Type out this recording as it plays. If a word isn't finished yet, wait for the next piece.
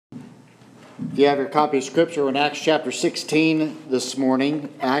If you have your copy of Scripture, we're in Acts chapter 16 this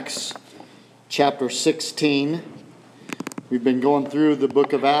morning. Acts chapter 16. We've been going through the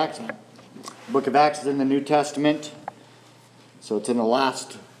book of Acts. The book of Acts is in the New Testament. So it's in the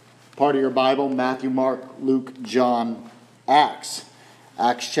last part of your Bible: Matthew, Mark, Luke, John, Acts.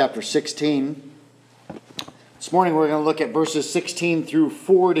 Acts chapter 16. This morning we're going to look at verses 16 through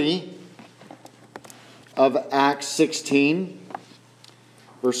 40 of Acts 16.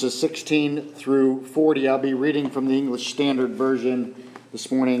 Verses 16 through 40. I'll be reading from the English Standard Version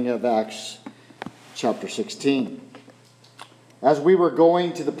this morning of Acts chapter 16. As we were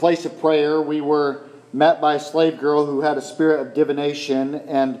going to the place of prayer, we were met by a slave girl who had a spirit of divination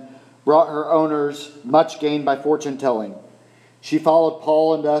and brought her owners much gain by fortune telling. She followed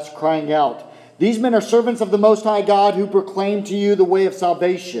Paul and us, crying out, "These men are servants of the Most High God who proclaim to you the way of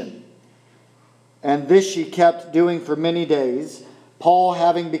salvation." And this she kept doing for many days. Paul,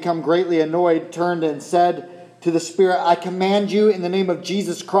 having become greatly annoyed, turned and said to the spirit, "I command you in the name of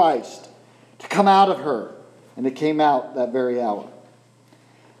Jesus Christ to come out of her." And it came out that very hour.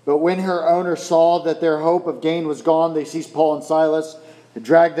 But when her owners saw that their hope of gain was gone, they seized Paul and Silas and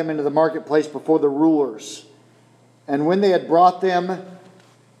dragged them into the marketplace before the rulers. And when they had brought them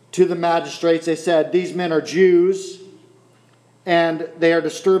to the magistrates, they said, "These men are Jews, and they are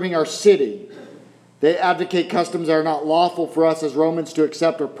disturbing our city. They advocate customs that are not lawful for us as Romans to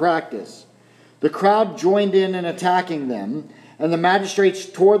accept or practice." The crowd joined in attacking them, and the magistrates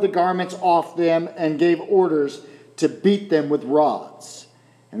tore the garments off them and gave orders to beat them with rods.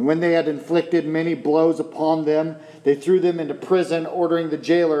 And when they had inflicted many blows upon them, they threw them into prison, ordering the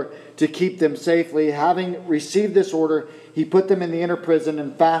jailer to keep them safely. Having received this order, he put them in the inner prison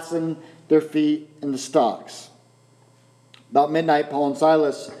and fastened their feet in the stocks. About midnight, Paul and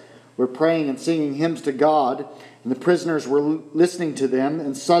Silas were praying and singing hymns to God, and the prisoners were listening to them.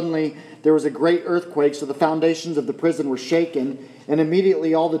 And suddenly there was a great earthquake, so the foundations of the prison were shaken, and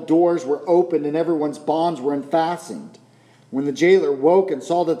immediately all the doors were opened and everyone's bonds were unfastened. When the jailer woke and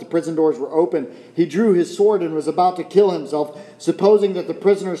saw that the prison doors were open, he drew his sword and was about to kill himself, supposing that the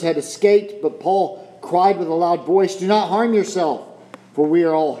prisoners had escaped. But Paul cried with a loud voice, "Do not harm yourself, for we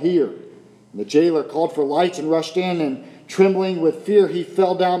are all here." And the jailer called for lights and rushed in, and trembling with fear, he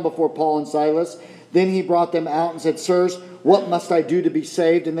fell down before Paul and Silas. Then he brought them out and said, "Sirs, what must I do to be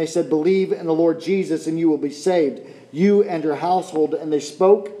saved?" And they said, "Believe in the Lord Jesus, and you will be saved, you and your household." And they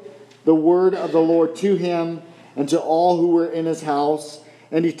spoke the word of the Lord to him and to all who were in his house.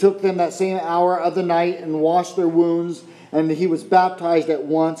 And he took them that same hour of the night and washed their wounds. And he was baptized at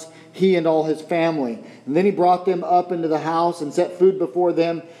once, he and all his family. And then he brought them up into the house and set food before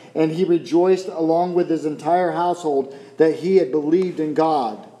them. And he rejoiced along with his entire household that he had believed in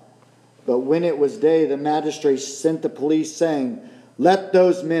God. But when it was day, the magistrates sent the police, saying, "Let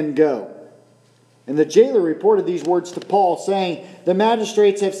those men go." And the jailer reported these words to Paul, saying, "The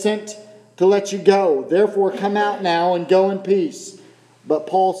magistrates have sent to let you go. Therefore come out now and go in peace." But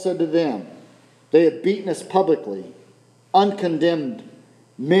Paul said to them, "They have beaten us publicly, uncondemned,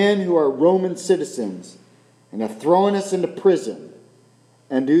 men who are Roman citizens, and have thrown us into prison.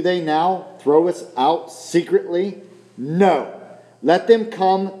 And do they now throw us out secretly? No, let them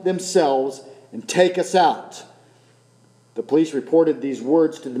come themselves and take us out." The police reported these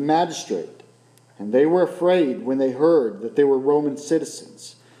words to the magistrate, and they were afraid when they heard that they were Roman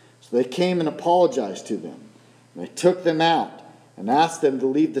citizens. So they came and apologized to them. And they took them out and asked them to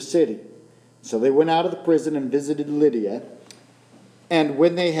leave the city. So they went out of the prison and visited Lydia. And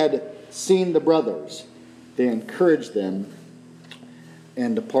when they had seen the brothers, they encouraged them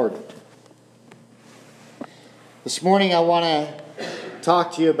and departed. This morning I want to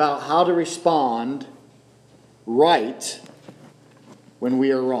talk to you about how to respond right when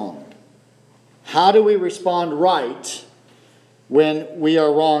we are wrong. How do we respond right when we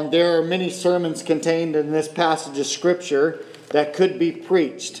are wrong? There are many sermons contained in this passage of Scripture that could be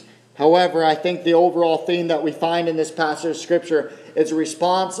preached. However, I think the overall theme that we find in this passage of Scripture is a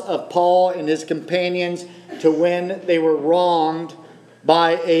response of Paul and his companions to when they were wronged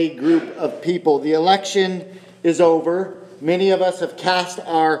by a group of people. The election is over. Many of us have cast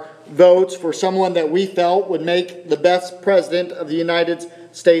our votes for someone that we felt would make the best president of the United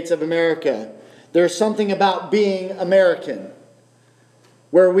States of America. There's something about being American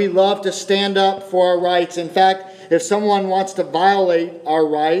where we love to stand up for our rights. In fact, if someone wants to violate our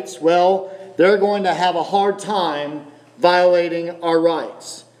rights, well, they're going to have a hard time violating our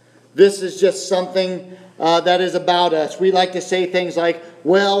rights. This is just something that is about us. We like to say things like,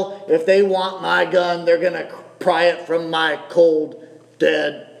 "Well, if they want my gun, they're going to pry it from my cold,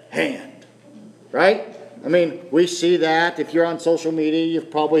 dead hand." Right? I mean, we see that. If you're on social media,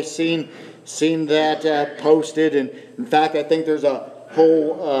 you've probably seen that posted. And in fact, I think there's a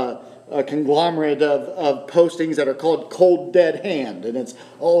whole a conglomerate of postings that are called Cold Dead Hand. And it's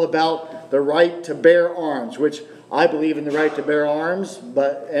all about the right to bear arms, which I believe in the right to bear arms.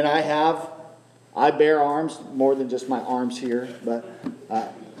 And I bear arms more than just my arms here. But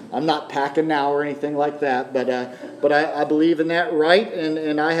I'm not packing now or anything like that. But I believe in that right,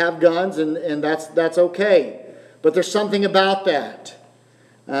 and I have guns, and that's okay. But there's something about that.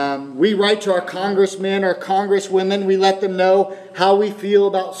 We write to our congressmen, our congresswomen. We let them know how we feel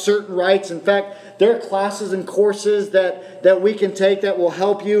about certain rights. In fact, there are classes and courses that we can take that will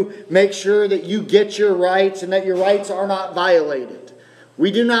help you make sure that you get your rights and that your rights are not violated.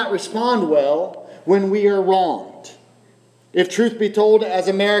 We do not respond well when we are wronged. If truth be told, as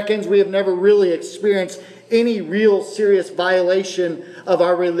Americans, we have never really experienced any real serious violation of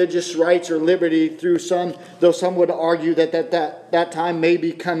our religious rights or liberty though some would argue that time may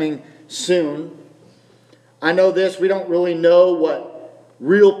be coming soon. I know this, we don't really know what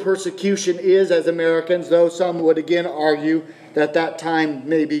real persecution is as Americans, though some would again argue that time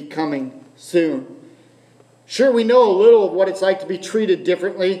may be coming soon. Sure, we know a little of what it's like to be treated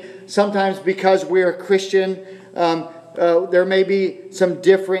differently, sometimes because we're a Christian. There may be some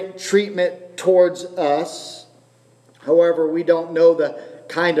different treatment towards us. However, we don't know the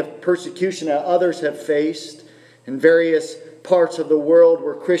kind of persecution that others have faced in various parts of the world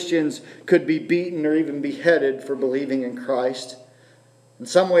where Christians could be beaten or even beheaded for believing in Christ. In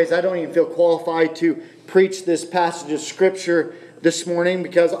some ways, I don't even feel qualified to preach this passage of Scripture this morning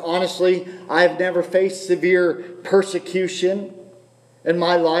because honestly, I've never faced severe persecution in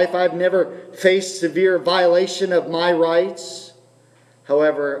my life. I've never faced severe violation of my rights.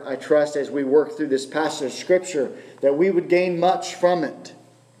 However, I trust as we work through this passage of Scripture that we would gain much from it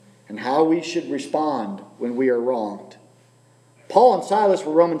and how we should respond when we are wronged. Paul and Silas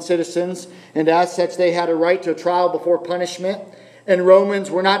were Roman citizens, and as such they had a right to a trial before punishment. And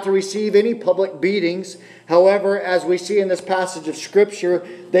Romans were not to receive any public beatings. However, as we see in this passage of Scripture,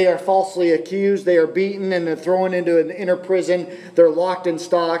 they are falsely accused, they are beaten, and they're thrown into an inner prison. They're locked in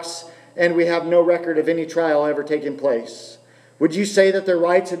stocks, and we have no record of any trial ever taking place. Would you say that their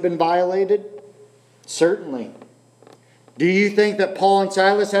rights have been violated? Certainly. Do you think that Paul and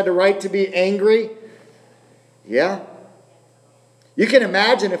Silas had the right to be angry? Yeah. You can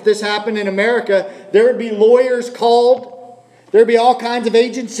imagine if this happened in America, there would be lawyers called. There'd be all kinds of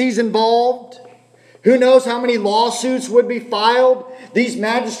agencies involved. Who knows how many lawsuits would be filed? These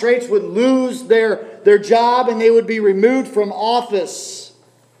magistrates would lose their job and they would be removed from office.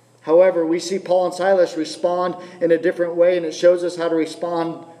 However, we see Paul and Silas respond in a different way, and it shows us how to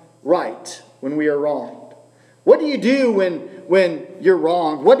respond right when we are wronged. What do you do when you're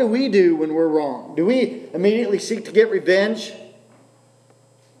wronged? What do we do when we're wronged? Do we immediately seek to get revenge?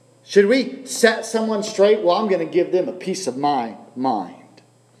 Should we set someone straight? Well, I'm going to give them a piece of my mind.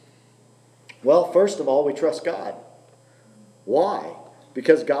 Well, first of all, we trust God. Why?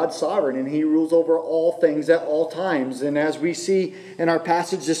 Because God's sovereign and He rules over all things at all times. And as we see in our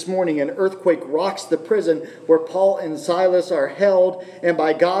passage this morning, an earthquake rocks the prison where Paul and Silas are held. And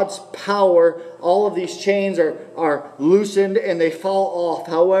by God's power, all of these chains are loosened and they fall off.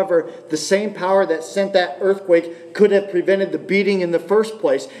 However, the same power that sent that earthquake could have prevented the beating in the first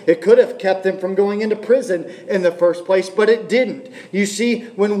place. It could have kept them from going into prison in the first place, but it didn't. You see,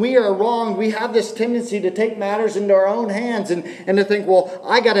 when we are wronged, we have this tendency to take matters into our own hands and to think, well,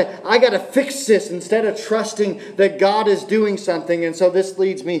 I gotta fix this instead of trusting that God is doing something. And so this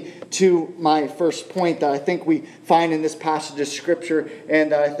leads me to my first point that I think we find in this passage of Scripture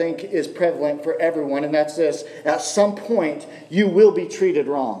and that I think is prevalent for everyone, and that's this. At some point, you will be treated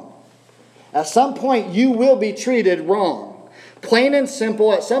wrong. At some point, you will be treated wrong. Plain and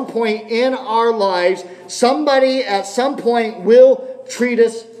simple, at some point in our lives, somebody at some point will treat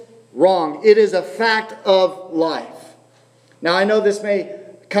us wrong. It is a fact of life. Now, I know this may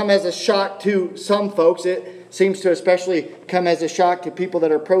come as a shock to some folks. It seems to especially come as a shock to people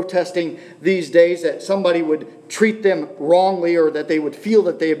that are protesting these days that somebody would treat them wrongly or that they would feel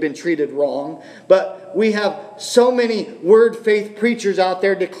that they have been treated wrong. But we have so many word faith preachers out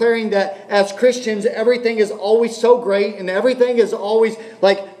there declaring that as Christians, everything is always so great and everything is always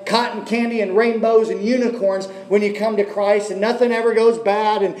like cotton candy and rainbows and unicorns when you come to Christ, and nothing ever goes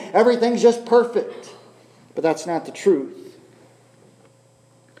bad and everything's just perfect. But that's not the truth.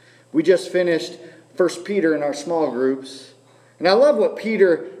 We just finished 1 Peter in our small groups. And I love what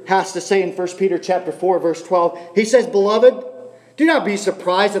Peter has to say in 1 Peter chapter 4, verse 12. He says, "Beloved, do not be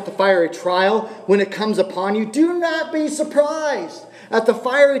surprised at the fiery trial when it comes upon you." Do not be surprised at the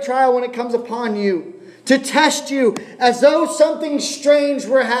fiery trial when it comes upon you, to test you as though something strange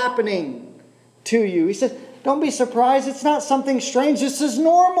were happening to you. He says, don't be surprised. It's not something strange. This is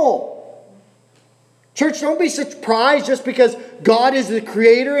normal. Church, don't be surprised just because God is the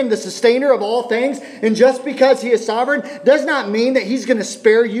creator and the sustainer of all things, and just because He is sovereign does not mean that He's going to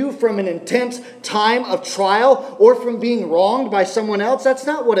spare you from an intense time of trial or from being wronged by someone else. That's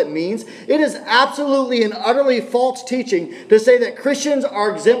not what it means. It is absolutely and utterly false teaching to say that Christians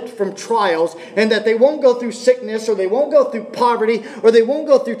are exempt from trials and that they won't go through sickness or they won't go through poverty or they won't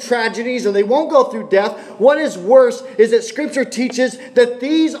go through tragedies or they won't go through death. What is worse is that Scripture teaches that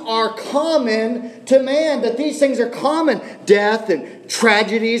these are common to man, that these things are common. Death and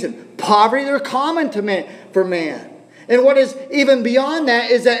tragedies and poverty, they're common to man, for man. And what is even beyond that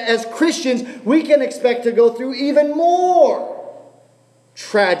is that as Christians, we can expect to go through even more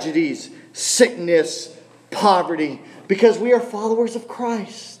tragedies, sickness, poverty, because we are followers of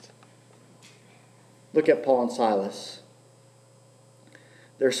Christ. Look at Paul and Silas.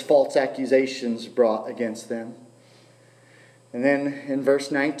 There's false accusations brought against them. And then in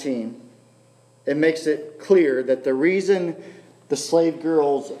verse 19, it makes it clear that the reason the slave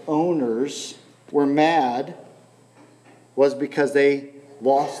girls' owners were mad was because they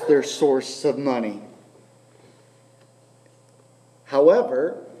lost their source of money.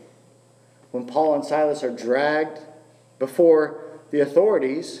 However, when Paul and Silas are dragged before the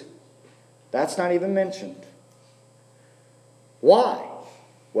authorities, that's not even mentioned. Why?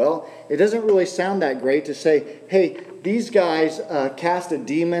 Well, it doesn't really sound that great to say, hey, these guys cast a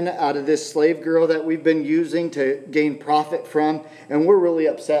demon out of this slave girl that we've been using to gain profit from, and we're really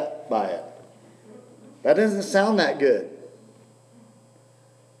upset by it. That doesn't sound that good.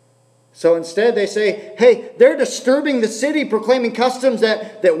 So instead they say, hey, they're disturbing the city, proclaiming customs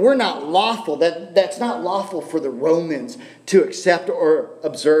that were not lawful, that's not lawful for the Romans to accept or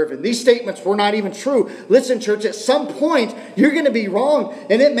observe. And these statements were not even true. Listen, church, at some point you're going to be wrong,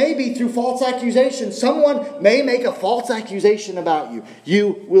 and it may be through false accusation. Someone may make a false accusation about you.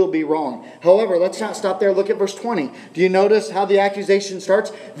 You will be wrong. However, let's not stop there. Look at verse 20. Do you notice how the accusation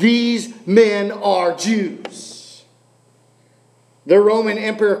starts? These men are Jews. The Roman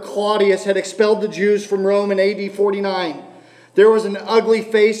Emperor Claudius had expelled the Jews from Rome in AD 49. There was an ugly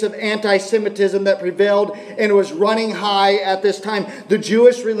face of anti-Semitism that prevailed and was running high at this time. The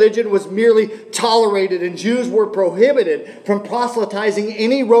Jewish religion was merely tolerated, and Jews were prohibited from proselytizing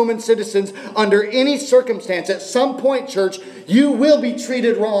any Roman citizens under any circumstance. At some point, church, you will be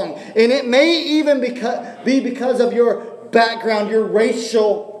treated wrong. And it may even be because of your background, your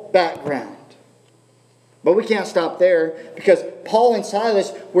racial background. But we can't stop there, because Paul and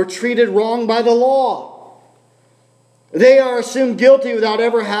Silas were treated wrong by the law. They are assumed guilty without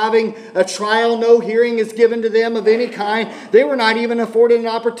ever having a trial. No hearing is given to them of any kind. They were not even afforded an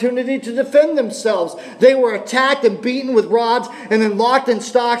opportunity to defend themselves. They were attacked and beaten with rods and then locked in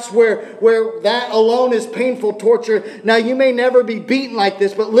stocks where that alone is painful torture. Now, you may never be beaten like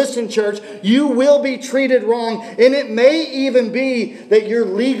this, but listen, church, you will be treated wrong, and it may even be that your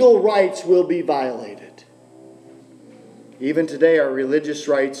legal rights will be violated. Even today, our religious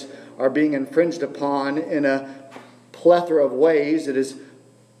rights are being infringed upon in a plethora of ways. It is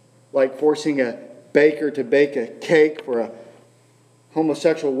like forcing a baker to bake a cake for a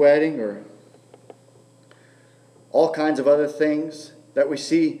homosexual wedding, or all kinds of other things that we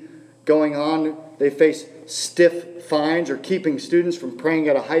see going on. They face stiff fines, or keeping students from praying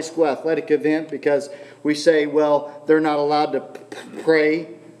at a high school athletic event because we say, well, they're not allowed to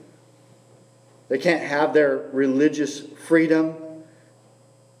pray. They can't have their religious freedom.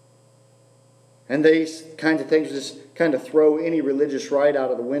 And these kinds of things just kind of throw any religious right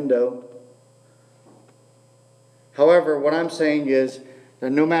out of the window. However, what I'm saying is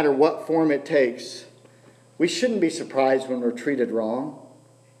that no matter what form it takes, we shouldn't be surprised when we're treated wrong.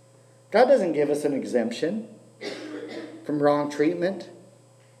 God doesn't give us an exemption from wrong treatment.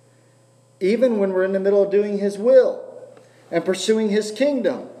 Even when we're in the middle of doing His will and pursuing His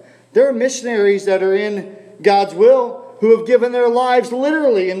kingdom. There are missionaries that are in God's will who have given their lives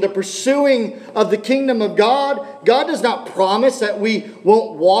literally in the pursuing of the kingdom of God. God does not promise that we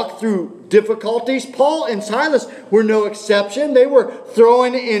won't walk through difficulties. Paul and Silas were no exception. They were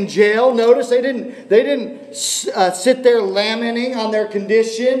thrown in jail. Notice they didn't sit there lamenting on their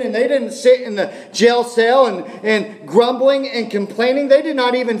condition, and they didn't sit in the jail cell and grumbling and complaining. They did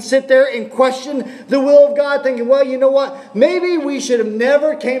not even sit there and question the will of God, thinking, well, you know what? Maybe we should have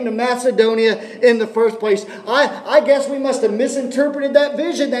never came to Macedonia in the first place. I guess we must have misinterpreted that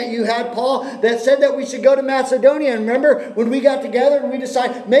vision that you had, Paul, that said that we should go to Macedonia. And remember when we got together and we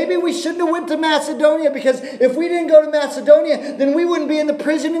decided maybe we shouldn't have went to Macedonia, because if we didn't go to Macedonia, then we wouldn't be in the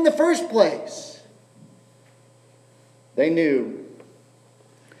prison in the first place. They knew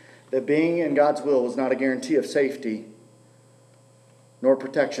that being in God's will was not a guarantee of safety nor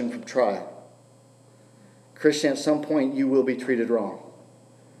protection from trial. Christian, at some point you will be treated wrong.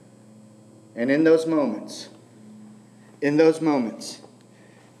 And in those moments,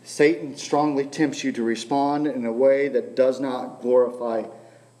 Satan strongly tempts you to respond in a way that does not glorify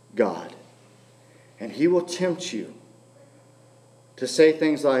God. And he will tempt you to say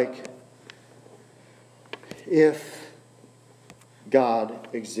things like, if God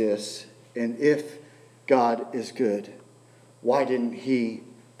exists and if God is good, why didn't he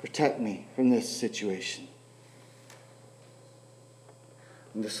protect me from this situation?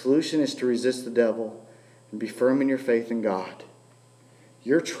 And the solution is to resist the devil and be firm in your faith in God.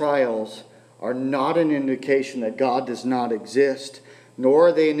 Your trials are not an indication that God does not exist, nor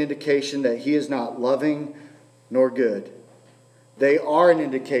are they an indication that he is not loving nor good. They are an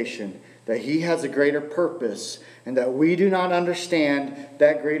indication that he has a greater purpose and that we do not understand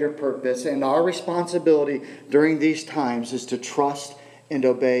that greater purpose. And our responsibility during these times is to trust and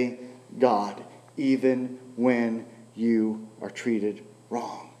obey God, even when you are treated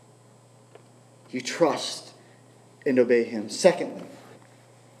wrong. You trust and obey him. Secondly,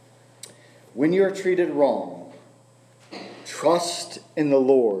 when you are treated wrong, trust in the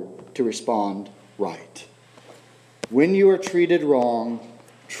Lord to respond right. When you are treated wrong,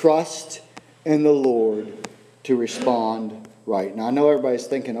 trust in the Lord to respond right. Now, I know everybody's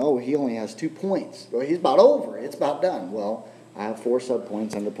thinking, oh, he only has 2 points. Well, he's about over. It's about done. Well, I have 4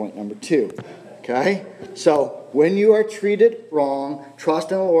 subpoints under point number 2. Okay? So, when you are treated wrong,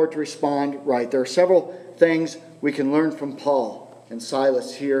 trust in the Lord to respond right. There are several things we can learn from Paul and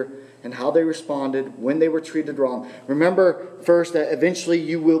Silas here and how they responded when they were treated wrong. Remember first that eventually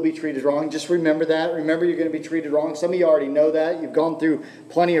you will be treated wrong. Just remember that. Remember you're going to be treated wrong. Some of you already know that. You've gone through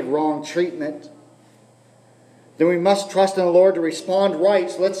plenty of wrong treatment. Then we must trust in the Lord to respond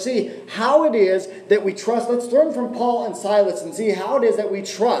right. So let's see how it is that we trust. Let's learn from Paul and Silas and see how it is that we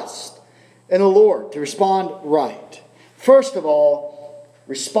trust in the Lord to respond right. First of all,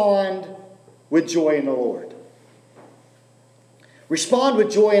 respond with joy in the Lord. Respond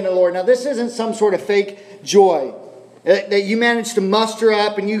with joy in the Lord. Now, this isn't some sort of fake joy that you manage to muster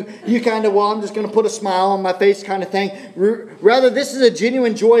up and you kind of, well, I'm just going to put a smile on my face kind of thing. Rather, this is a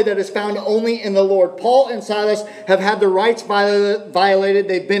genuine joy that is found only in the Lord. Paul and Silas have had their rights violated.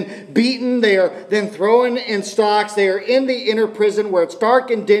 They've been beaten. They are then thrown in stocks. They are in the inner prison where it's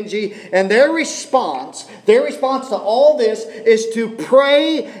dark and dingy. And their response to all this is to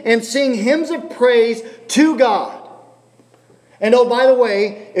pray and sing hymns of praise to God. And oh, by the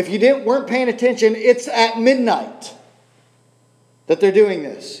way, if you weren't paying attention, it's at midnight that they're doing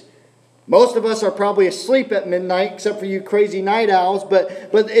this. Most of us are probably asleep at midnight, except for you crazy night owls, but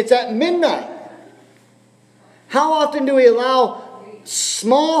it's at midnight. How often do we allow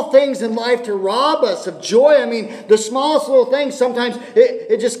small things in life to rob us of joy? I mean, the smallest little things, sometimes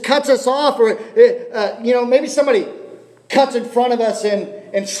it just cuts us off, or maybe somebody cuts in front of us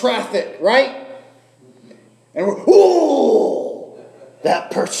in traffic, right? And we're, ooh,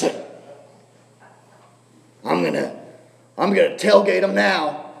 that person. I'm gonna tailgate them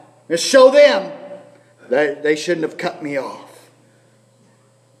now. And show them they shouldn't have cut me off.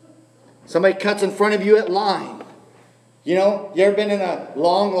 Somebody cuts in front of you at line. You know, you ever been in a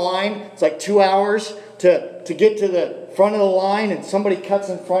long line? It's like 2 hours to get to the front of the line and somebody cuts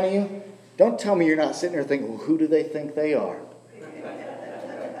in front of you. Don't tell me you're not sitting there thinking, well, who do they think they are?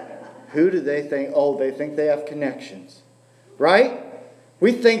 Who do they think? Oh, they think they have connections. Right?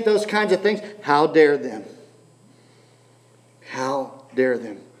 We think those kinds of things. How dare them? How dare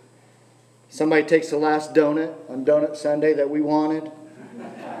them? Somebody takes the last donut on Donut Sunday that we wanted.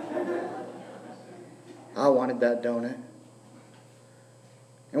 I wanted that donut.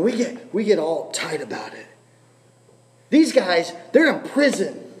 And we get all tight about it. These guys, they're in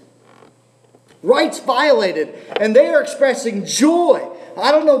prison. Rights violated. And they are expressing joy.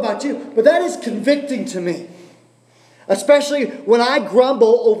 I don't know about you, but that is convicting to me. Especially when I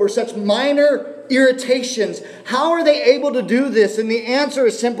grumble over such minor irritations. How are they able to do this? And the answer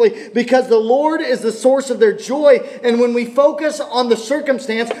is simply because the Lord is the source of their joy. And when we focus on the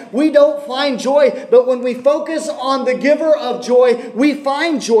circumstance, we don't find joy. But when we focus on the giver of joy, we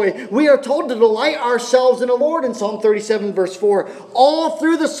find joy. We are told to delight ourselves in the Lord in Psalm 37 verse 4. All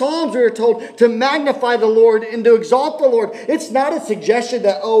through the Psalms we are told to magnify the Lord and to exalt the Lord. It's not a suggestion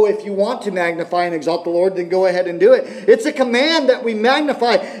that, oh, if you want to magnify and exalt the Lord, then go ahead and do it. It's a command that we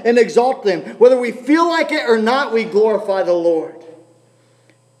magnify and exalt them. Whether we feel like it or not, we glorify the Lord.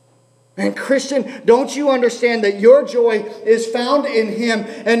 And Christian, don't you understand that your joy is found in Him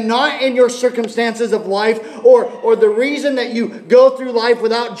and not in your circumstances of life, or the reason that you go through life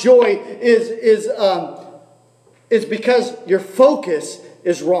without joy is because your focus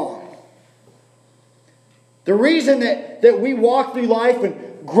is wrong. The reason that we walk through life and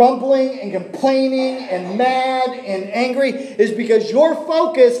grumbling and complaining and mad and angry is because your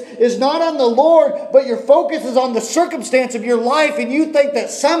focus is not on the Lord, but your focus is on the circumstance of your life, and you think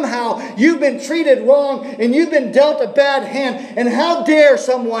that somehow you've been treated wrong and you've been dealt a bad hand, and how dare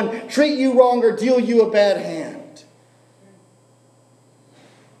someone treat you wrong or deal you a bad hand.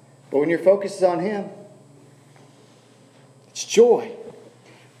 But when your focus is on Him, it's joy.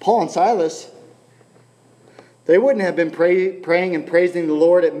 Paul and Silas, they wouldn't have been praying and praising the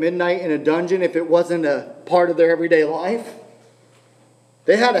Lord at midnight in a dungeon if it wasn't a part of their everyday life.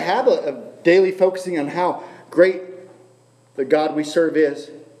 They had a habit of daily focusing on how great the God we serve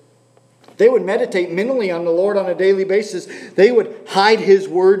is. They would meditate mentally on the Lord on a daily basis. They would hide His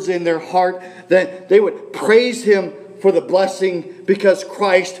words in their heart. That they would praise Him for the blessing because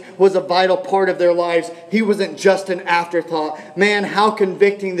Christ was a vital part of their lives. He wasn't just an afterthought. Man, how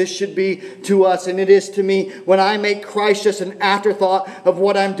convicting this should be to us, and it is to me, when I make Christ just an afterthought of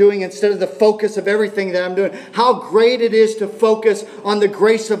what I'm doing instead of the focus of everything that I'm doing. How great it is to focus on the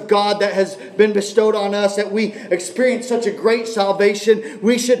grace of God that has been bestowed on us, that we experience such a great salvation.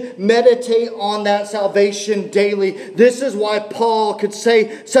 We should meditate on that salvation daily. This is why Paul could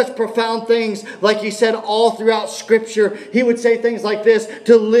say such profound things like he said all throughout Scripture. He would say things like this: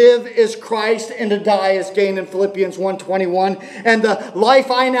 to live is Christ and to die is gain, in Philippians 1:21. And the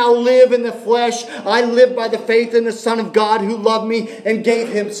life I now live in the flesh, I live by the faith in the Son of God who loved me and gave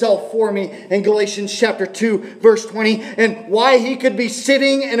Himself for me, in Galatians chapter 2 verse 20. And why he could be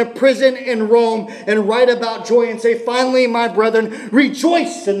sitting in a prison in Rome and write about joy and say, finally, my brethren,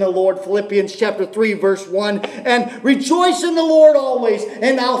 rejoice in the Lord, Philippians chapter 3 verse 1. And rejoice in the Lord always.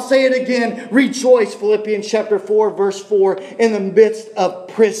 And I'll say it again, rejoice, Philippians chapter 4 verse 4, in the midst of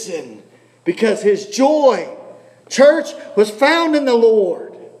prison, because his joy, church, was found in the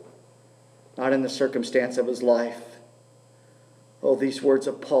Lord, not in the circumstance of his life. Oh, these words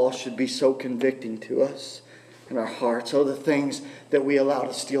of Paul should be so convicting to us in our hearts. Oh, the things that we allow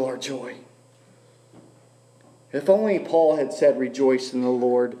to steal our joy. If only Paul had said, rejoice in the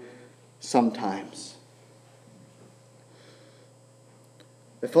Lord sometimes.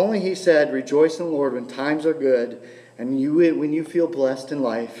 If only he said, rejoice in the Lord when times are good, and when you feel blessed in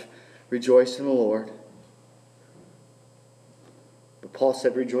life, rejoice in the Lord. But Paul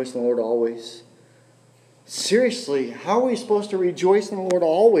said, rejoice in the Lord always. Seriously, how are we supposed to rejoice in the Lord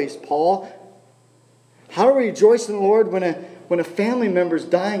always, Paul? How do we rejoice in the Lord when a family member is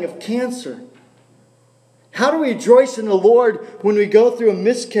dying of cancer? How do we rejoice in the Lord when we go through a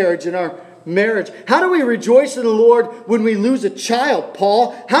miscarriage in our marriage? How do we rejoice in the Lord when we lose a child,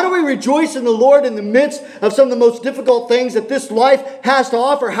 Paul? How do we rejoice in the Lord in the midst of some of the most difficult things that this life has to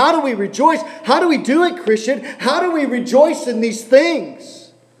offer? How do we rejoice? How do we do it, Christian? How do we rejoice in these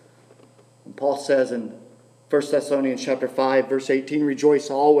things? And Paul says in 1 Thessalonians chapter 5, verse 18, rejoice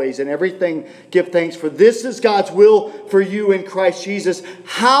always. In everything give thanks, for this is God's will for you in Christ Jesus.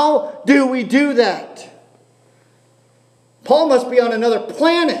 How do we do that? Paul must be on another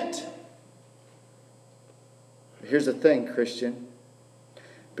planet. Here's the thing, Christian.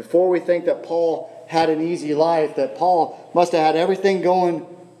 Before we think that Paul had an easy life, that Paul must have had everything going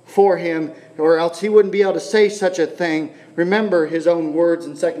for him, or else he wouldn't be able to say such a thing. Remember his own words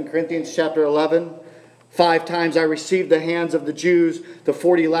in 2 Corinthians chapter 11. 5 times I received the hands of the Jews, the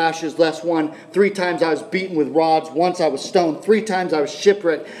 40 lashes less one. 3 times I was beaten with rods. Once I was stoned. 3 times I was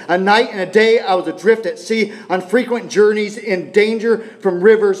shipwrecked. A night and a day I was adrift at sea, on frequent journeys, in danger from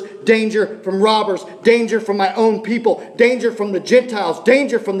rivers, danger from robbers, danger from my own people, danger from the Gentiles,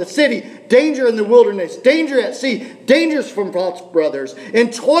 danger from the city, danger in the wilderness, danger at sea, dangers from false brothers,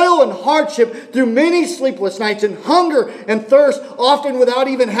 in toil and hardship, through many sleepless nights, in hunger and thirst, often without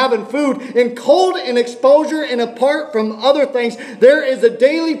even having food, in cold and exposure, and apart from other things, there is a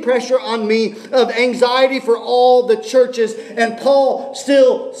daily pressure on me of anxiety for all the churches. And Paul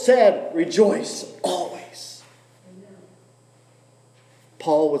still said, rejoice always.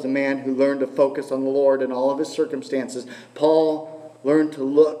 Paul was a man who learned to focus on the Lord in all of his circumstances. Paul learned to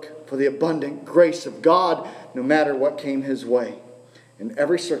look for the abundant grace of God no matter what came his way. In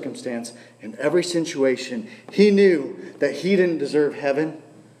every circumstance, in every situation, he knew that he didn't deserve heaven,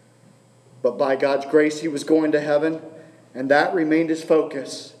 but by God's grace he was going to heaven, and that remained his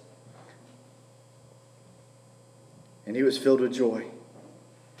focus. And he was filled with joy.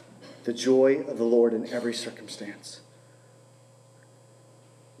 The joy of the Lord in every circumstance.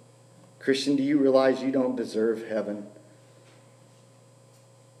 Christian, do you realize you don't deserve heaven?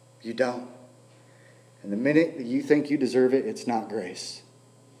 You don't. And the minute that you think you deserve it, it's not grace.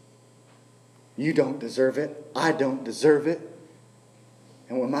 You don't deserve it. I don't deserve it.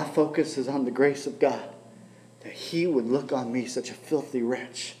 And when my focus is on the grace of God, that He would look on me, such a filthy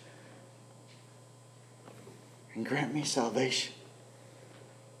wretch, and grant me salvation.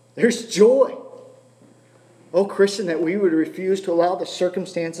 There's joy. Oh, Christian, that we would refuse to allow the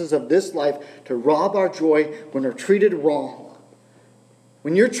circumstances of this life to rob our joy when we're treated wrong.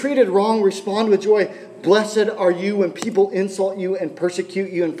 When you're treated wrong, respond with joy. Blessed are you when people insult you and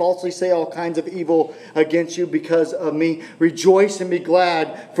persecute you and falsely say all kinds of evil against you because of me. Rejoice and be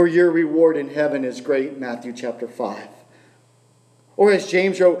glad, for your reward in heaven is great. Matthew chapter 5. Or as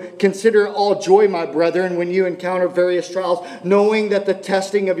James wrote, consider it all joy, my brethren, when you encounter various trials, knowing that the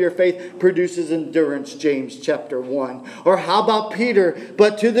testing of your faith produces endurance. James chapter 1. Or how about Peter?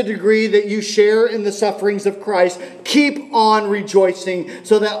 But to the degree that you share in the sufferings of Christ, keep on rejoicing,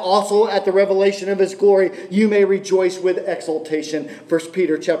 so that also at the revelation of His glory you may rejoice with exultation. 1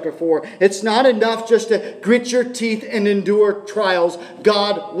 Peter chapter 4. It's not enough just to grit your teeth and endure trials.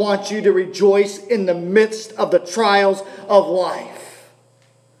 God wants you to rejoice in the midst of the trials of life.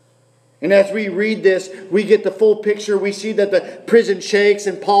 And as we read this, we get the full picture. We see that the prison shakes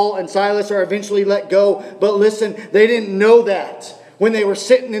and Paul and Silas are eventually let go. But listen, they didn't know that when they were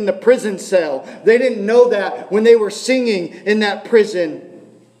sitting in the prison cell. They didn't know that when they were singing in that prison.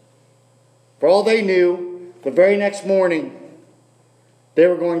 For all they knew, the very next morning, they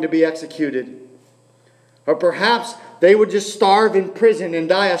were going to be executed. Or perhaps they would just starve in prison and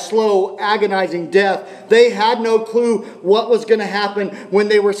die a slow, agonizing death. They had no clue what was going to happen when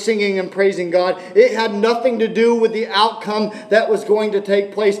they were singing and praising God. It had nothing to do with the outcome that was going to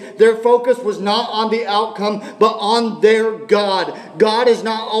take place. Their focus was not on the outcome, but on their God. God is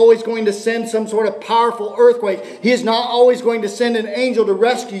not always going to send some sort of powerful earthquake. He is not always going to send an angel to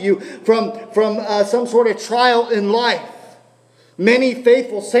rescue you from some sort of trial in life. Many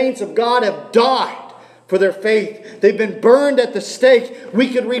faithful saints of God have died for their faith. They've been burned at the stake.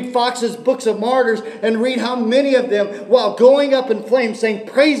 We could read Fox's Books of Martyrs and read how many of them, while going up in flames, sang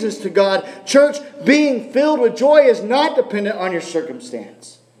praises to God. Church, being filled with joy is not dependent on your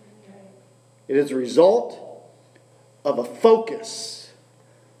circumstance. It is a result of a focus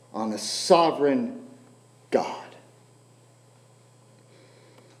on a sovereign God.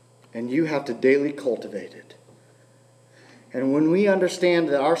 And you have to daily cultivate it. And when we understand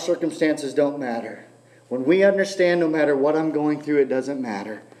that our circumstances don't matter, when we understand no matter what I'm going through, it doesn't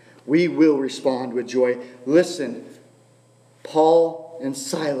matter, we will respond with joy. Listen, Paul and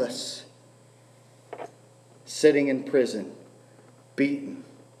Silas, sitting in prison, beaten,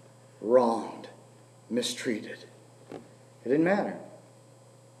 wronged, mistreated. It didn't matter.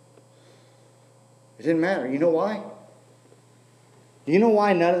 It didn't matter. You know why? Do you know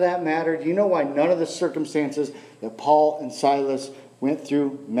why none of that mattered? Do you know why none of the circumstances that Paul and Silas went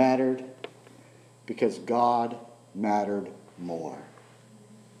through mattered? Because God mattered more.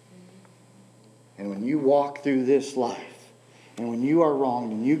 And when you walk through this life, and when you are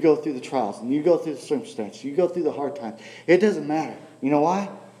wronged, and you go through the trials, and you go through the circumstances, you go through the hard times, it doesn't matter. You know why?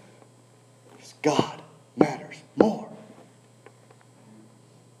 Because God matters more.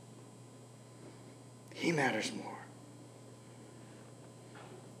 He matters more.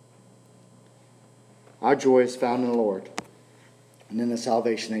 Our joy is found in the Lord and in the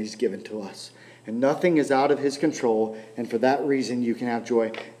salvation that He's given to us. And nothing is out of His control, and for that reason you can have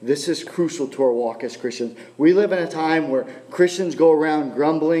joy. This is crucial to our walk as Christians. We live in a time where Christians go around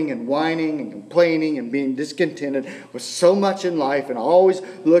grumbling and whining and complaining and being discontented with so much in life and always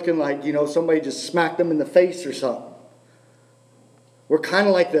looking like, somebody just smacked them in the face or something. We're kind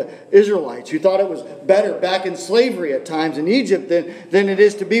of like the Israelites who thought it was better back in slavery at times in Egypt than it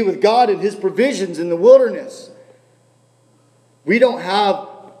is to be with God and His provisions in the wilderness. We don't have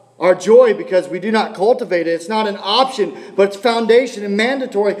our joy because we do not cultivate it. It's not an option, but it's foundation and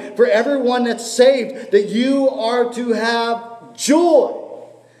mandatory for everyone that's saved, that you are to have joy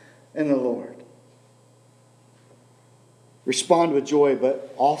in the Lord. Respond with joy,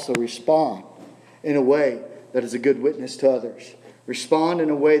 but also respond in a way that is a good witness to others. Respond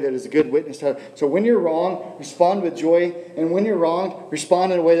in a way that is a good witness to others. So when you're wrong, respond with joy. And when you're wrong,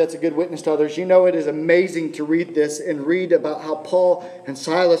 respond in a way that's a good witness to others. It is amazing to read this and read about how Paul and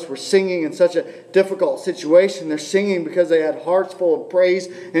Silas were singing in such a difficult situation. They're singing because they had hearts full of praise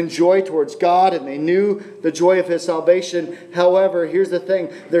and joy towards God, and they knew the joy of His salvation. However, here's the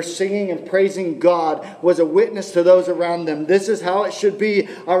thing. Their singing and praising God was a witness to those around them. This is how it should be.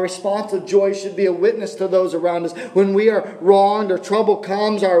 Our response of joy should be a witness to those around us. When we are wronged respond or trouble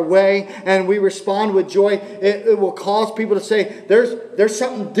comes our way and we respond with joy, it will cause people to say, there's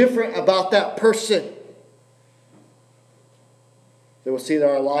something different about that person. They will see that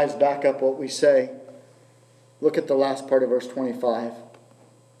our lives back up what we say. Look at the last part of verse 25.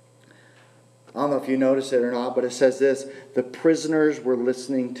 I don't know if you notice it or not, but it says this: the prisoners were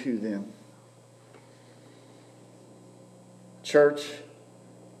listening to them. Church,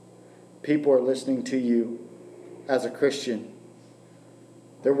 people are listening to you as a Christian.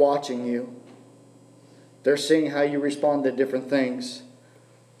 They're watching you. They're seeing how you respond to different things.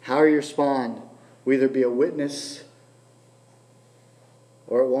 How you respond will either be a witness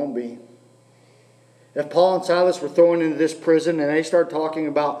or it won't be. If Paul and Silas were thrown into this prison and they start talking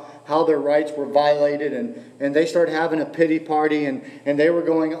about how their rights were violated and they start having a pity party and they were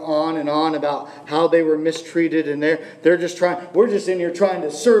going on and on about how they were mistreated and we're just in here trying to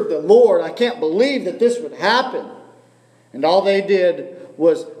serve the Lord. I can't believe that this would happen. And all they did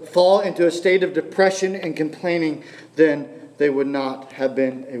was fall into a state of depression and complaining, then they would not have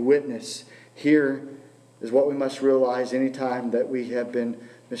been a witness. Here is what we must realize anytime that we have been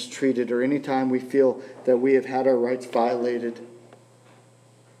mistreated or anytime we feel that we have had our rights violated.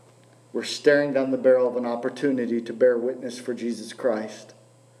 We're staring down the barrel of an opportunity to bear witness for Jesus Christ.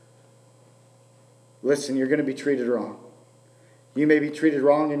 Listen, you're going to be treated wrong. You may be treated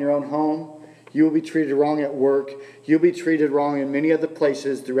wrong in your own home. You will be treated wrong at work. You'll be treated wrong in many other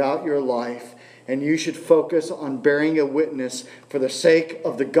places throughout your life. And you should focus on bearing a witness for the sake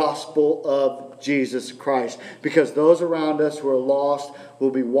of the gospel of Jesus Christ. Because those around us who are lost will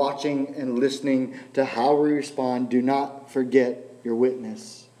be watching and listening to how we respond. Do not forget your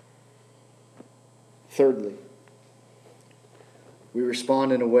witness. Thirdly, we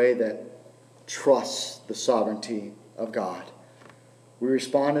respond in a way that trusts the sovereignty of God. We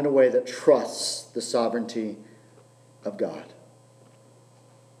respond in a way that trusts the sovereignty of God.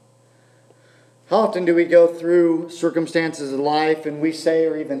 How often do we go through circumstances of life and we say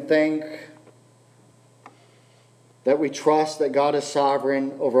or even think that we trust that God is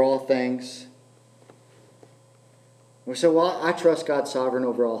sovereign over all things? We say, well, I trust God's sovereign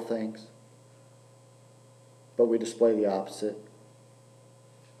over all things. But we display the opposite.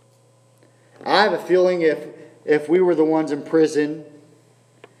 I have a feeling if we were the ones in prison,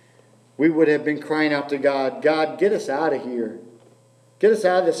 we would have been crying out to God, God, get us out of here. Get us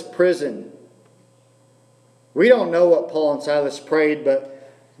out of this prison. We don't know what Paul and Silas prayed,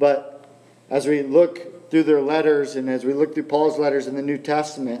 but as we look through their letters and as we look through Paul's letters in the New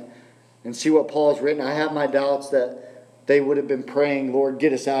Testament and see what Paul has written, I have my doubts that they would have been praying, Lord,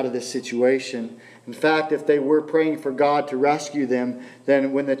 get us out of this situation. In fact, if they were praying for God to rescue them,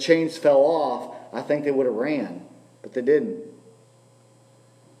 then when the chains fell off, I think they would have ran. But they didn't.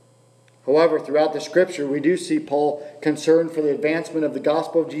 However, throughout the Scripture, we do see Paul concerned for the advancement of the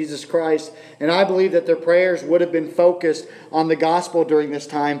gospel of Jesus Christ. And I believe that their prayers would have been focused on the gospel during this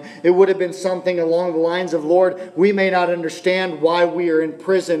time. It would have been something along the lines of, Lord, we may not understand why we are in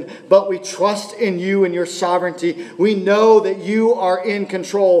prison, but we trust in you and your sovereignty. We know that you are in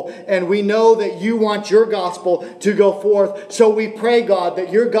control, and we know that you want your gospel to go forth. So we pray, God,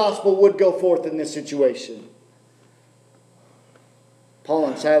 that your gospel would go forth in this situation. Paul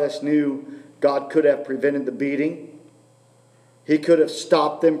and Silas knew God could have prevented the beating. He could have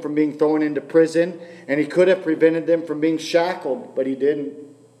stopped them from being thrown into prison. And he could have prevented them from being shackled. But he didn't.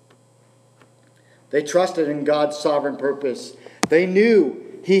 They trusted in God's sovereign purpose. They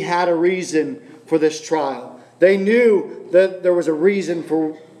knew he had a reason for this trial. They knew that there was a reason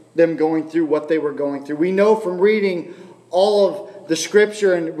for them going through what they were going through. We know from reading all of the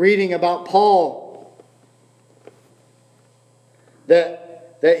Scripture and reading about Paul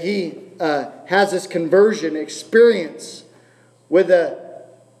that he has this conversion experience with a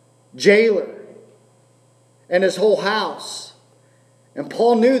jailer and his whole house. And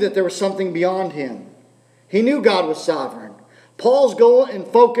Paul knew that there was something beyond him. He knew God was sovereign. Paul's goal and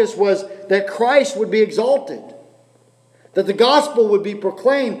focus was that Christ would be exalted, that the gospel would be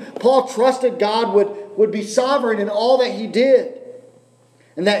proclaimed. Paul trusted God would be sovereign in all that he did,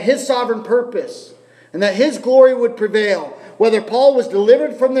 and that his sovereign purpose and that his glory would prevail. Whether Paul was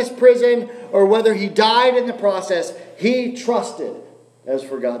delivered from this prison or whether he died in the process, he trusted as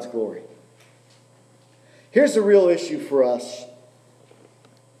for God's glory. Here's the real issue for us,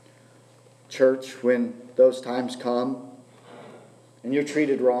 church, when those times come and you're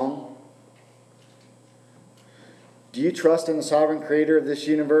treated wrong. Do you trust in the sovereign creator of this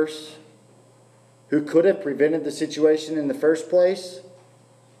universe who could have prevented the situation in the first place?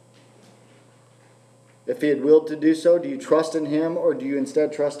 If he had willed to do so, do you trust in him or do you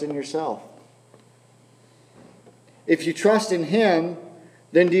instead trust in yourself? If you trust in Him,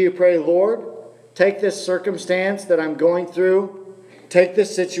 then do you pray, Lord, take this circumstance that I'm going through, take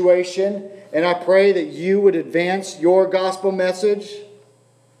this situation, and I pray that you would advance your gospel message?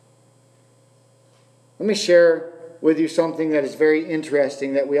 Let me share with you something that is very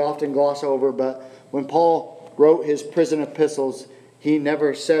interesting that we often gloss over, but when Paul wrote his prison epistles, he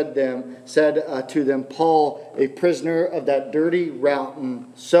never said to them, Paul, a prisoner of that dirty routen,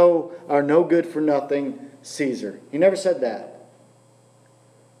 so are no good for nothing, Caesar. He never said that.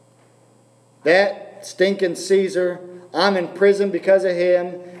 That stinking Caesar, I'm in prison because of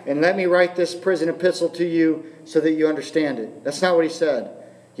him, and let me write this prison epistle to you so that you understand it. That's not what he said.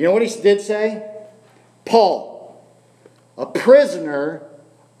 You know what he did say? Paul, a prisoner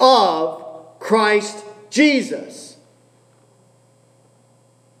of Christ Jesus.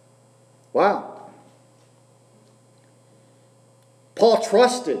 Wow. Paul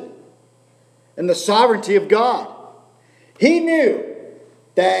trusted in the sovereignty of God. He knew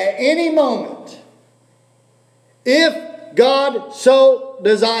that at any moment, if God so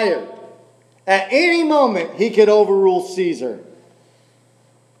desired, at any moment he could overrule Caesar.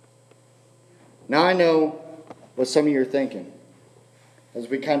 Now I know what some of you are thinking as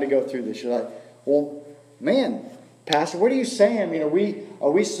we kind of go through this. You're like, well, man, Pastor, what are you saying? I mean,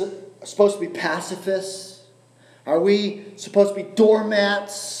 are we supposed to be pacifists? Are we supposed to be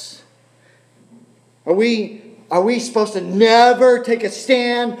doormats? Are we supposed to never take a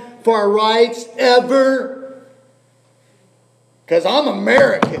stand for our rights ever? Because I'm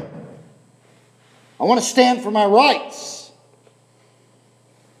American. I want to stand for my rights.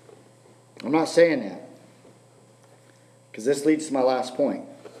 I'm not saying that. Because this leads to my last point,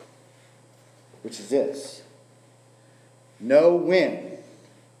 which is this. Know when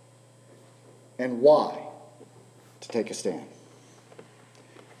and why to take a stand.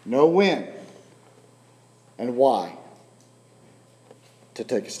 Know when and why to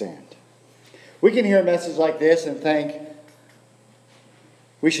take a stand. We can hear a message like this and think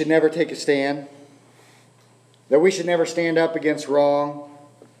we should never take a stand, that we should never stand up against wrong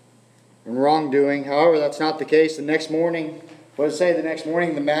and wrongdoing. However, that's not the case. The next morning, what does it say? The next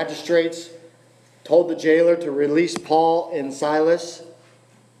morning, the magistrates told the jailer to release Paul and Silas.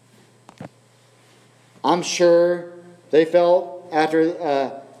 I'm sure they felt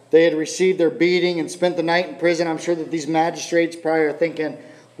after they had received their beating and spent the night in prison, I'm sure that these magistrates probably are thinking,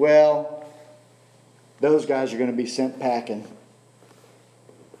 well, those guys are going to be sent packing.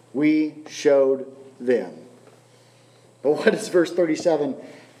 We showed them. But what does verse 37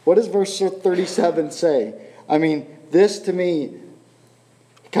 say? I mean, this to me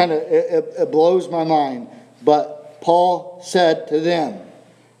kind of it blows my mind. But Paul said to them,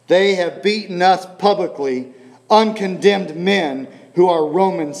 they have beaten us publicly, uncondemned men who are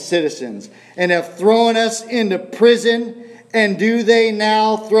Roman citizens, and have thrown us into prison, and do they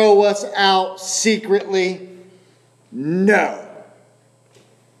now throw us out secretly? No.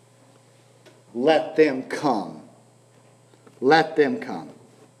 Let them come. Let them come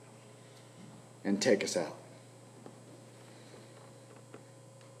and take us out.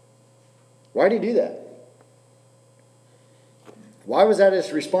 Why did he do that? Why was that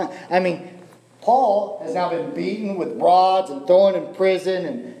his response? I mean, Paul has now been beaten with rods and thrown in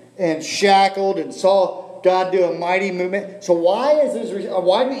prison and shackled and saw God do a mighty movement. So why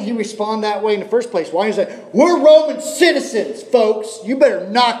did he respond that way in the first place? Why did he say, we're Roman citizens, folks. You better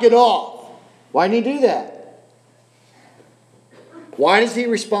knock it off. Why did he do that? Why does he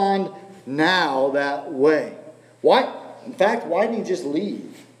respond now that way? In fact, why didn't he just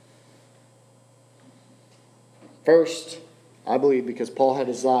leave? First, I believe because Paul had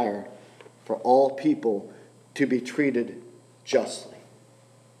a desire for all people to be treated justly.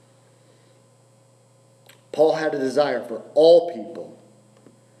 Paul had a desire for all people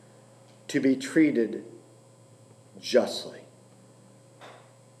to be treated justly.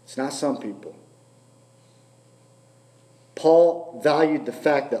 It's not some people. Paul valued the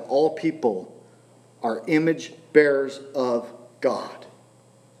fact that all people are image bearers of God.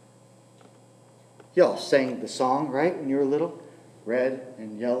 Y'all sang the song, right, when you were little? Red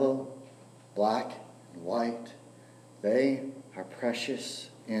and yellow, black and white, they are precious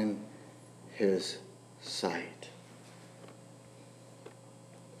in His sight.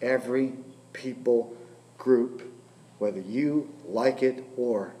 Every people group, whether you like it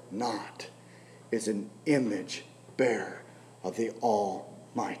or not, is an image bearer of the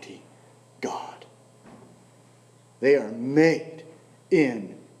Almighty God. They are made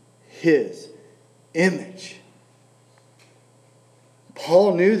in His image.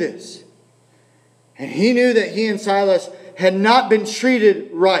 Paul knew this. And he knew that he and Silas had not been treated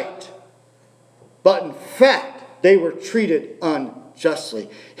right. But in fact, they were treated unjustly.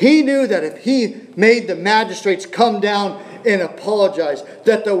 He knew that if he made the magistrates come down and apologize,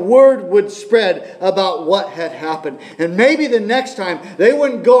 that the word would spread about what had happened. And maybe the next time they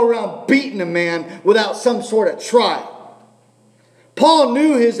wouldn't go around beating a man without some sort of trial. Paul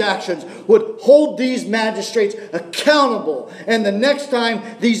knew his actions would hold these magistrates accountable. And the next time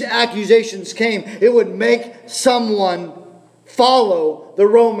these accusations came, it would make someone follow the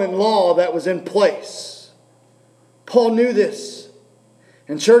Roman law that was in place. Paul knew this.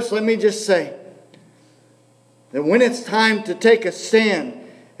 And church, let me just say that when it's time to take a stand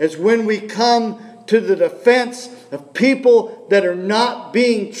is when we come to the defense of people that are not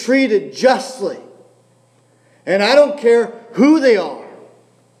being treated justly. And I don't care who they are,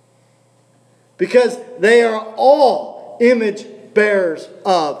 because they are all image bearers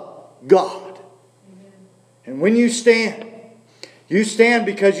of God. And when you stand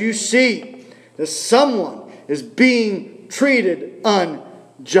because you see that someone is being treated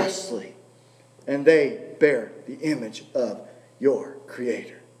unjustly, and they bear the image of your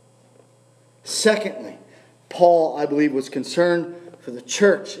Creator. Secondly, Paul, I believe, was concerned for the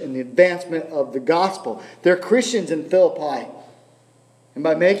church and the advancement of the gospel. They're Christians in Philippi. And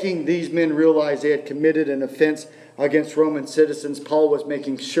by making these men realize they had committed an offense against Roman citizens, Paul was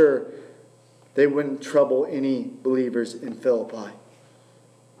making sure they wouldn't trouble any believers in Philippi.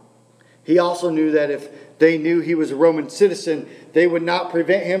 He also knew that if they knew he was a Roman citizen, they would not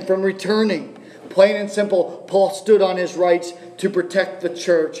prevent him from returning. Plain and simple, Paul stood on his rights to protect the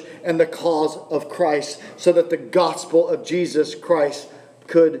church and the cause of Christ so that the gospel of Jesus Christ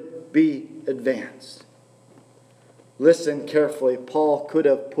could be advanced. Listen carefully. Paul could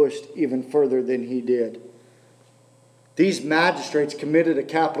have pushed even further than he did. These magistrates committed a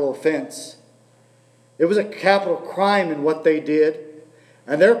capital offense. It was a capital crime in what they did,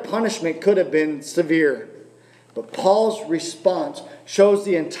 and their punishment could have been severe. But Paul's response shows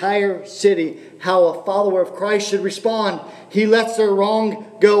the entire city how a follower of Christ should respond. He lets their wrong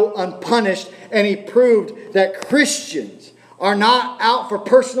go unpunished, and he proved that Christians are not out for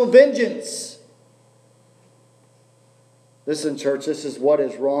personal vengeance. Listen, church, this is what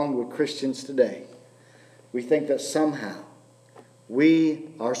is wrong with Christians today. We think that somehow we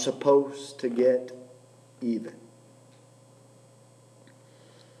are supposed to get even.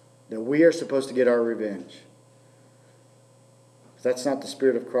 That we are supposed to get our revenge. That's not the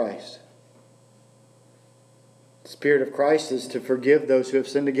Spirit of Christ. The Spirit of Christ is to forgive those who have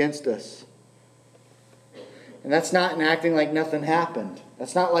sinned against us. And that's not in acting like nothing happened.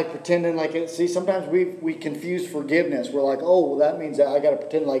 That's not like pretending like it. See, sometimes we confuse forgiveness. We're like, oh, well, that means that I got to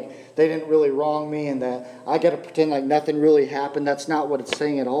pretend like they didn't really wrong me and that I got to pretend like nothing really happened. That's not what it's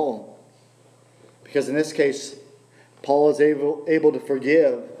saying at all. Because in this case, Paul is able to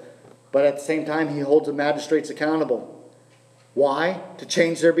forgive, but at the same time, he holds the magistrates accountable. Why? To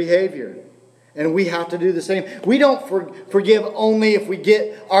change their behavior. And we have to do the same. We don't forgive only if we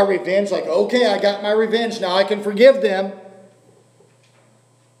get our revenge. Like, okay, I got my revenge. Now I can forgive them.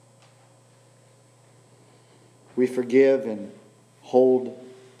 We forgive and hold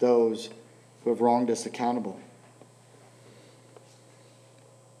those who have wronged us accountable.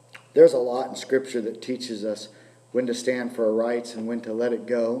 There's a lot in Scripture that teaches us when to stand for our rights and when to let it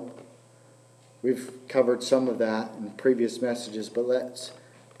go. We've covered some of that in previous messages, but let's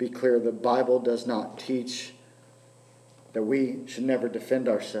be clear. The Bible does not teach that we should never defend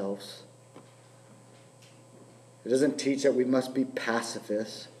ourselves. It doesn't teach that we must be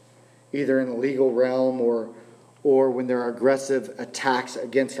pacifists, either in the legal realm or when there are aggressive attacks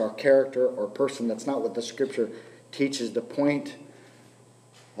against our character or person. That's not what the Scripture teaches. The point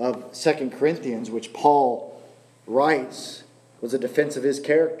of 2 Corinthians, which Paul writes, was a defense of his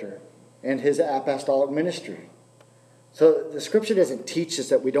character and his apostolic ministry. So the Scripture doesn't teach us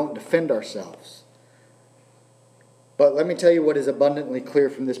that we don't defend ourselves. But let me tell you what is abundantly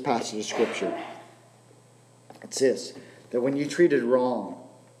clear from this passage of Scripture. It's this, that when you treated wrong,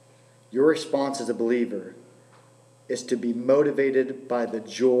 your response as a believer is to be motivated by the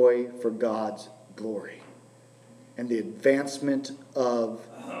joy for God's glory and the advancement of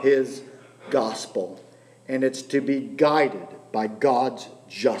His gospel. And it's to be guided by God's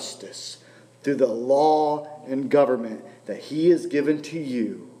justice through the law and government that He has given to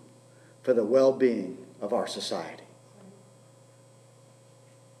you for the well-being of our society.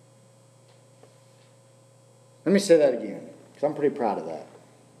 Let me say that again, because I'm pretty proud of that.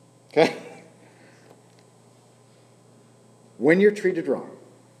 Okay? When you're treated wrong,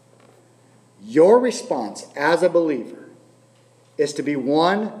 your response as a believer is to be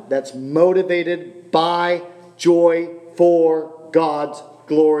one that's motivated by joy for God's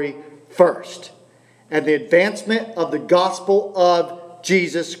glory first. and the advancement of the gospel of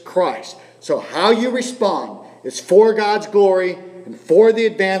Jesus Christ. So how you respond is for God's glory and for the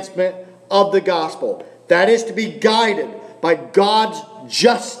advancement of the gospel. That is to be guided by God's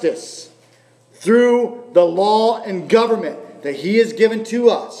justice through the law and government that He has given to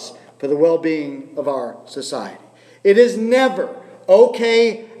us for the well-being of our society. It is never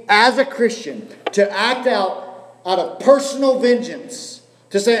okay as a Christian to act out of personal vengeance,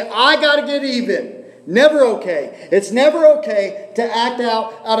 to say, I got to get even. Never okay. It's never okay to act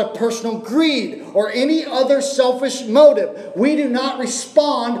out of personal greed or any other selfish motive. We do not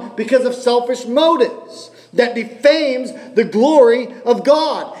respond because of selfish motives that defames the glory of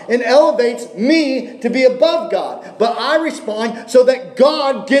God and elevates me to be above God. But I respond so that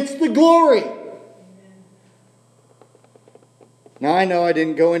God gets the glory. Now I know I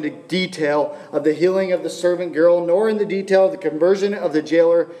didn't go into detail of the healing of the servant girl, nor in the detail of the conversion of the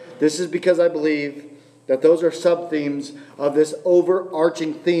jailer. This is because I believe that those are sub-themes of this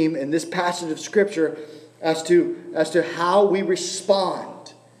overarching theme in this passage of Scripture as to how we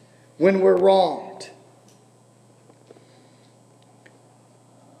respond when we're wronged.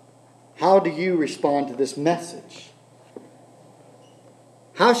 How do you respond to this message?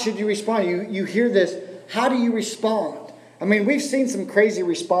 How should you respond? You hear this. How do you respond? I mean, we've seen some crazy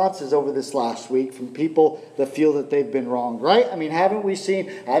responses over this last week from people that feel that they've been wronged, right? I mean, haven't we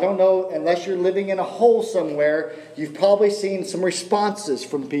seen, I don't know, unless you're living in a hole somewhere, you've probably seen some responses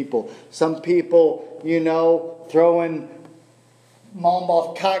from people. Some people, throwing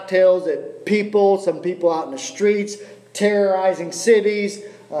Molotov cocktails at people. Some people out in the streets, terrorizing cities.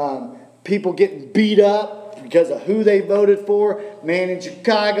 People getting beat up because of who they voted for. Man in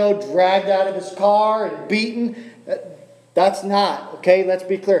Chicago dragged out of his car and beaten. That's not, okay, let's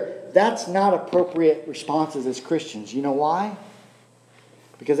be clear. That's not appropriate responses as Christians. You know why?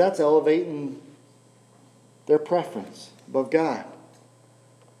 Because that's elevating their preference above God.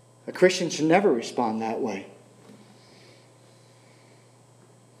 A Christian should never respond that way.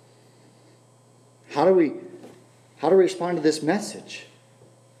 How do we respond to this message?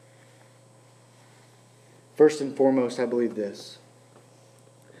 First and foremost, I believe this.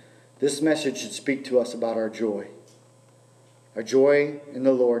 This message should speak to us about our joy. Our joy in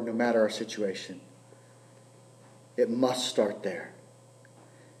the Lord, no matter our situation. It must start there.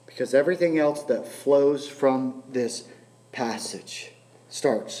 Because everything else that flows from this passage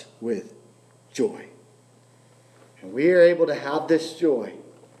starts with joy. And we are able to have this joy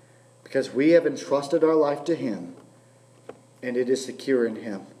because we have entrusted our life to Him, and it is secure in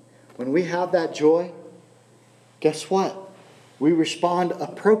Him. When we have that joy, guess what? We respond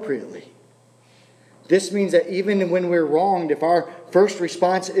appropriately. This means that even when we're wronged, if our first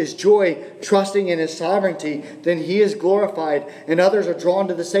response is joy, trusting in His sovereignty, then He is glorified and others are drawn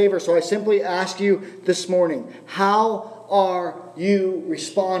to the Savior. So I simply ask you this morning, how are you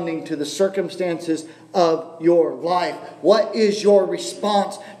responding to the circumstances of your life? What is your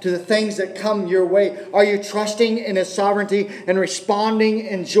response to the things that come your way? Are you trusting in His sovereignty and responding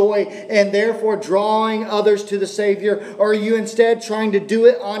in joy and therefore drawing others to the Savior? Or are you instead trying to do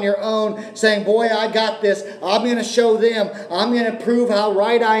it on your own, saying, boy, I got this. I'm going to show them. I'm going to prove how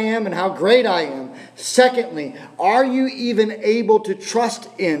right I am and how great I am. Secondly, are you even able to trust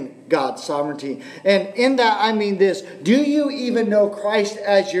in God's sovereignty? And in that I mean this. Do you even know Christ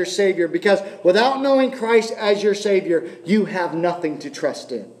as your Savior? Because without knowing Christ as your Savior, you have nothing to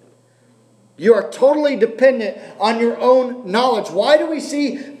trust in. You are totally dependent on your own knowledge. Why do we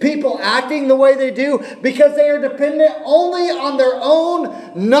see people acting the way they do? Because they are dependent only on their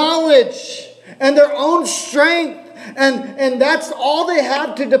own knowledge and their own strength. And that's all they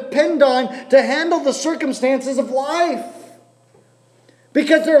have to depend on to handle the circumstances of life.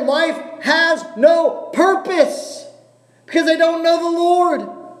 Because their life has no purpose. Because they don't know the Lord.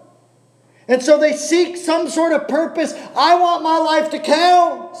 And so they seek some sort of purpose. I want my life to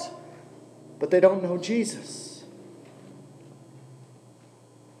count. But they don't know Jesus.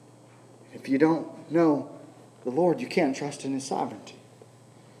 If you don't know the Lord, you can't trust in His sovereignty.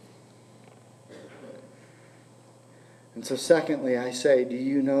 And so secondly, I say, do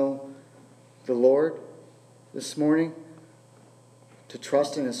you know the Lord this morning? To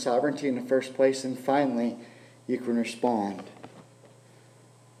trust in His sovereignty in the first place. And finally, you can respond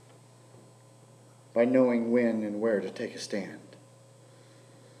by knowing when and where to take a stand.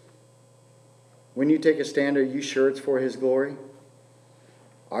 When you take a stand, are you sure it's for His glory?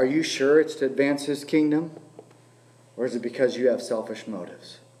 Are you sure it's to advance His kingdom? Or is it because you have selfish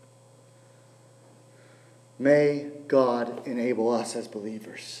motives? May God enable us as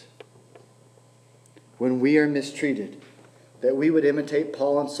believers. When we are mistreated, that we would imitate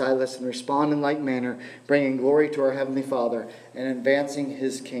Paul and Silas and respond in like manner, bringing glory to our Heavenly Father and advancing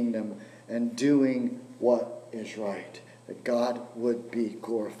His kingdom and doing what is right. That God would be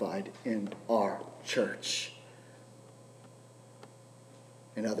glorified in our church.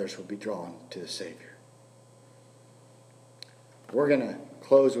 And others will be drawn to the Savior. We're going to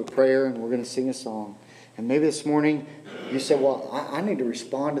close with prayer and we're going to sing a song. And maybe this morning you say, well, I need to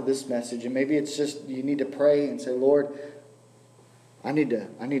respond to this message. And maybe it's just you need to pray and say, Lord, I need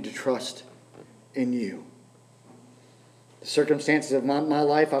to trust in you. The circumstances of my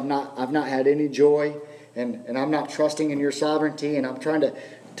life, I've not had any joy, and I'm not trusting in your sovereignty, and I'm trying to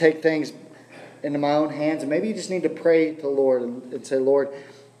take things into my own hands. And maybe you just need to pray to the Lord and say, Lord,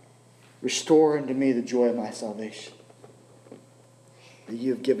 restore unto me the joy of my salvation that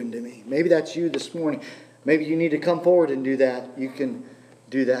you have given to me. Maybe that's you this morning. Maybe you need to come forward and do that. You can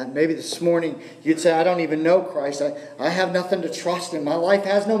do that. Maybe this morning you'd say, I don't even know Christ. I have nothing to trust in. My life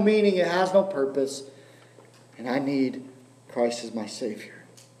has no meaning. It has no purpose. And I need Christ as my Savior.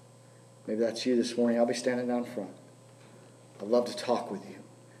 Maybe that's you this morning. I'll be standing down front. I'd love to talk with you.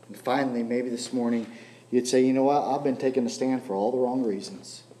 And finally, maybe this morning you'd say, you know what? I've been taking a stand for all the wrong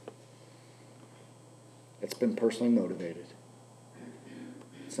reasons. It's been personally motivated.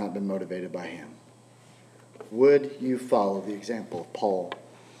 It's not been motivated by Him. Would you follow the example of Paul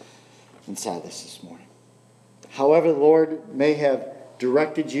and Silas this morning? However the Lord may have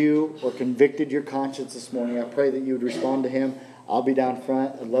directed you or convicted your conscience this morning, I pray that you would respond to Him. I'll be down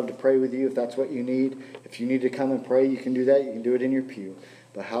front. I'd love to pray with you if that's what you need. If you need to come and pray, you can do that. You can do it in your pew.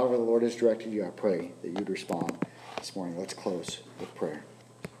 But however the Lord has directed you, I pray that you'd respond this morning. Let's close with prayer.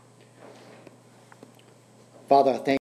 Father, I thank you.